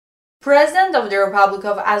President of the Republic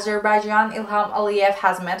of Azerbaijan Ilham Aliyev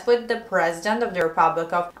has met with the President of the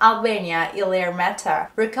Republic of Albania Ilir.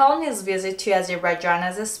 Recalling his visit to Azerbaijan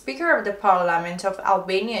as a Speaker of the Parliament of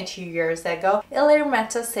Albania 2 years ago,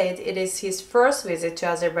 Ilir said it is his first visit to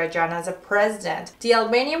Azerbaijan as a president. The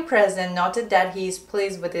Albanian president noted that he is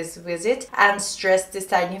pleased with his visit and stressed the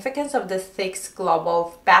significance of the sixth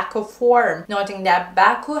Global Baku Forum, noting that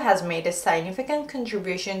Baku has made a significant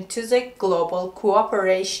contribution to the global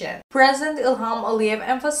cooperation. President Ilham Aliyev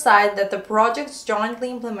emphasized that the projects jointly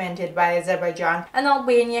implemented by Azerbaijan and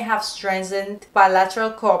Albania have strengthened bilateral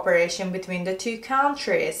cooperation between the two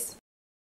countries.